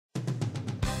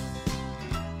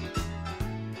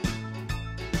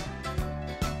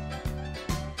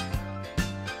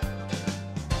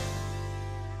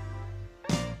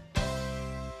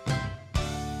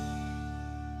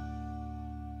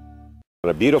On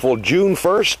a beautiful June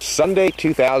 1st, Sunday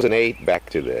 2008, back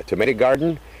to the tomato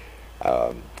garden.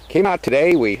 Came out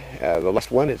today. The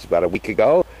last one is about a week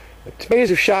ago. The tomatoes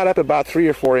have shot up about 3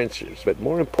 or 4 inches, but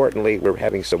more importantly, we're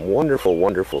having some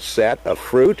wonderful set of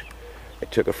fruit. I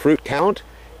took a fruit count,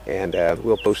 and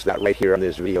we'll post that right here on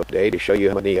this video today to show you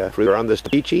how many fruit are on this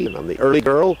peachy and on the early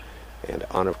girl, and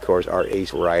on, of course, our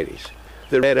ace varieties.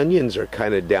 The red onions are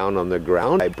kind of down on the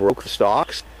ground. I broke the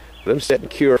stalks, let them sit and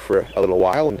cure for a little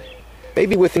while, and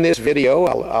maybe within this video,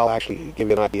 I'll actually give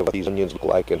you an idea of what these onions look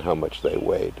like and how much they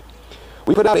weighed.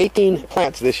 We put out 18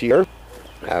 plants this year.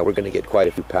 We're going to get quite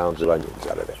a few pounds of onions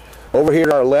out of it. Over here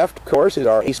to our left, of course, is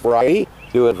our ace variety.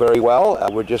 Doing very well.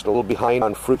 We're just a little behind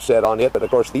on fruit set on it, but of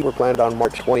course these were planted on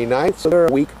March 29th, so they're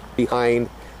a week behind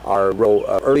our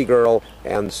early girl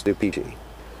and Stupici.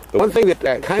 The one thing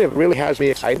that kind of really has me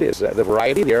excited is the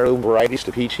variety, the heirloom variety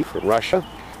Stupici from Russia.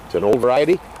 It's an old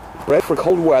variety, bred for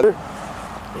cold weather.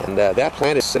 And that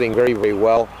plant is sitting very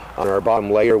well on our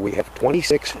bottom layer. We have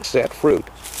 26 set fruit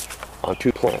on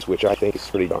 2 plants, which I think is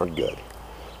pretty darn good.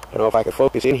 I don't know if I can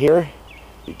focus in here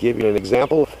to give you an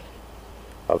example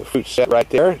of the fruit set right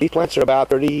there. These plants are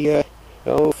about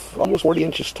almost 40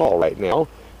 inches tall right now.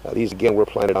 These again were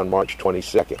planted on March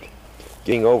 22nd.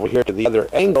 Getting over here to the other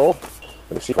angle,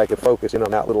 let me see if I can focus in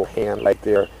on that little hand right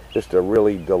there. Just a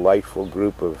really delightful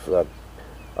group of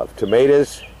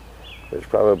tomatoes. There's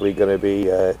probably going to be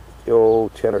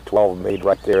 10 or 12 made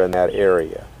right there in that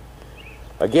area.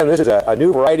 Again, this is a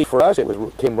new variety for us. It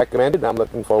came recommended, and I'm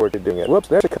looking forward to doing it. Whoops,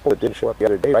 there's a couple that didn't show up the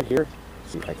other day right here.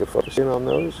 See if I can focus in on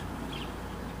those.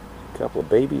 A couple of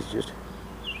babies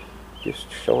just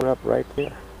showing up right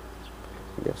there.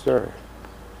 Yes, sir.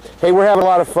 Hey, we're having a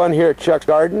lot of fun here at Chuck's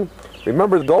Garden.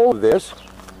 Remember the goal of this.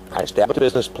 I established a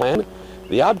business plan.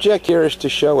 The object here is to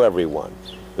show everyone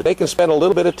that they can spend a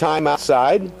little bit of time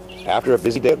outside after a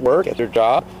busy day at work, at their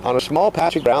job, on a small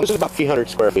patch of ground. This is about 300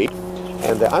 square feet,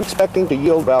 and I'm expecting to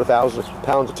yield about 1,000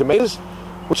 pounds of tomatoes,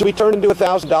 which will be turned into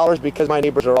 $1,000 because my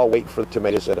neighbors are all waiting for the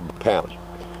tomatoes at a pound.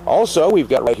 Also, we've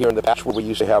got right here in the patch where we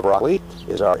used to have broccoli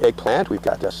is our eggplant. We've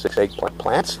got 6 eggplant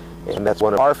plants, and that's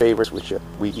one of our favorites, which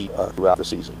we eat throughout the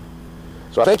season.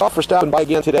 So thanks all for stopping by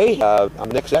again today. On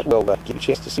the next set, we'll give you a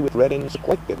chance to see what the red onions look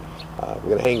like. We're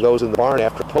going to hang those in the barn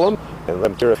after pull them, and let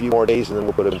them cure a few more days, and then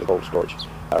we'll put them into cold storage.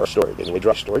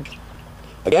 Dry storage.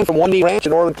 Again, from One Knee Ranch in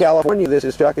Northern California, this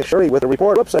is Chuck and Shirley with a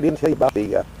report. Oops, I didn't tell you about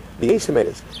the ace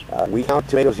tomatoes. We counted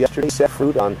tomatoes yesterday, set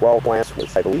fruit on 12 plants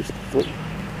with, I believe, 3.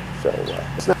 So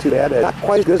it's not too bad. Not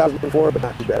quite as good as I was looking for, but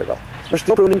not too bad at all. We're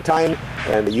still pruning time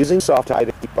and using soft tie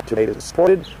to keep our tomatoes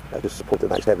supported, to support the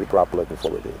nice heavy crop we're looking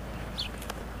forward to.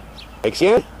 Thanks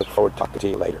again. Look forward to talking to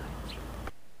you later.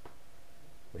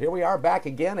 Here we are back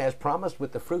again, as promised,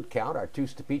 with the fruit count. Our 2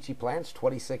 Stupici plants,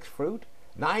 26 fruit.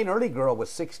 9 early girl was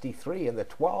 63, and the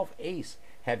 12 ace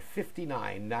had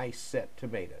 59 nice set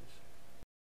tomatoes.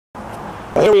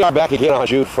 Well, here we are back again on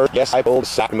June 1st. Yes, I pulled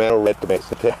Sacramento red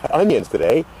tomatoes, onions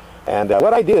today. And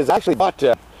what I did is actually bought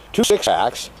 2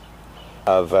 6-packs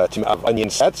of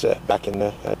onion sets back in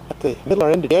at the middle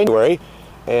or end of January.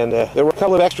 And there were a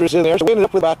couple of extras in there, so we ended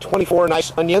up with about 24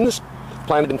 nice onions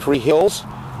planted in 3 hills.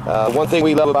 One thing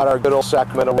we love about our good old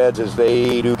Sacramento Reds is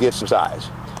they do get some size.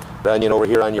 The onion over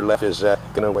here on your left is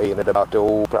going to weigh in at about,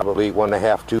 probably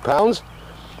 1.5 to 2 pounds.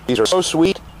 These are so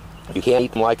sweet, you can't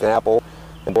eat them like an apple.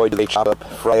 And boy, do they chop up,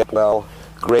 fry up well,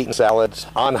 great in salads,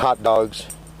 on hot dogs.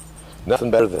 Nothing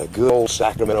better than a good old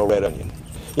Sacramento red onion.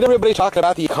 You know, everybody talking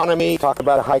about the economy, talking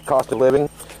about a high cost of living.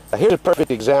 Here's a perfect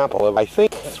example of, I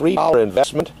think, $3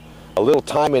 investment, a little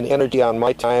time and energy on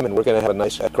my time, and we're going to have a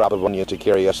nice crop of onions to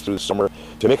carry us through the summer,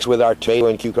 to mix with our tomato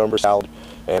and cucumber salad,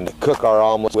 and cook our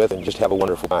omelets with, and just have a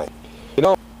wonderful time. You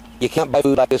know, you can't buy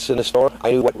food like this in the store.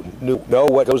 I know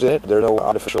what goes in it. There are no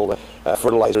artificial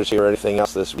fertilizers here or anything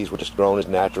else. These were just grown as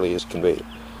naturally as can be.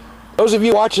 Those of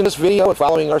you watching this video and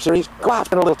following our series, go out and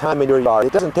spend a little time in your yard.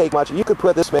 It doesn't take much. You could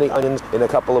put this many onions in a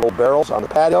couple of little barrels on the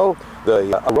patio.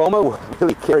 The aroma will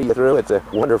really carry you through. It's a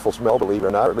wonderful smell, believe it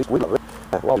or not, or at least we love it.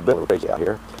 Well, it's a bit crazy out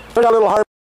here. Turns out a little hard.